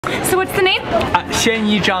So what's the name? Shen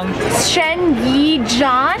Yizhang. Shen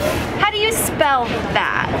Yizhang? How do you spell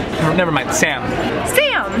that? Never mind, Sam.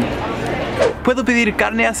 Sam! ¿Puedo pedir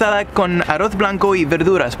carne asada con arroz blanco y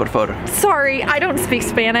verduras, por favor? Sorry, I don't speak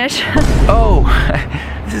Spanish. Oh,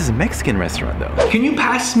 this is a Mexican restaurant though. Can you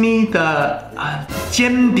pass me the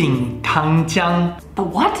煎饼糖浆? The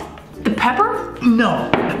what? The pepper? No.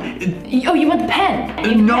 Oh, you want the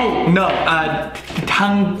pen? No,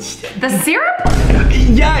 糖. The syrup?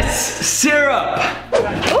 Yes, syrup.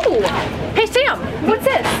 Oh, hey Sam, what's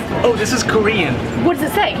this? Oh, this is Korean. What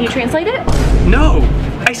does it say? Can you translate it? No,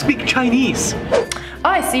 I speak Chinese. Oh,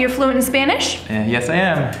 I see you're fluent in Spanish. Yes, I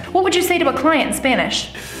am. What would you say to a client in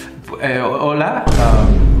Spanish? Hola?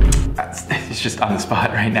 It's just on the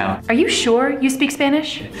spot right now. Are you sure you speak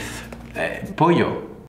Spanish? Pollo.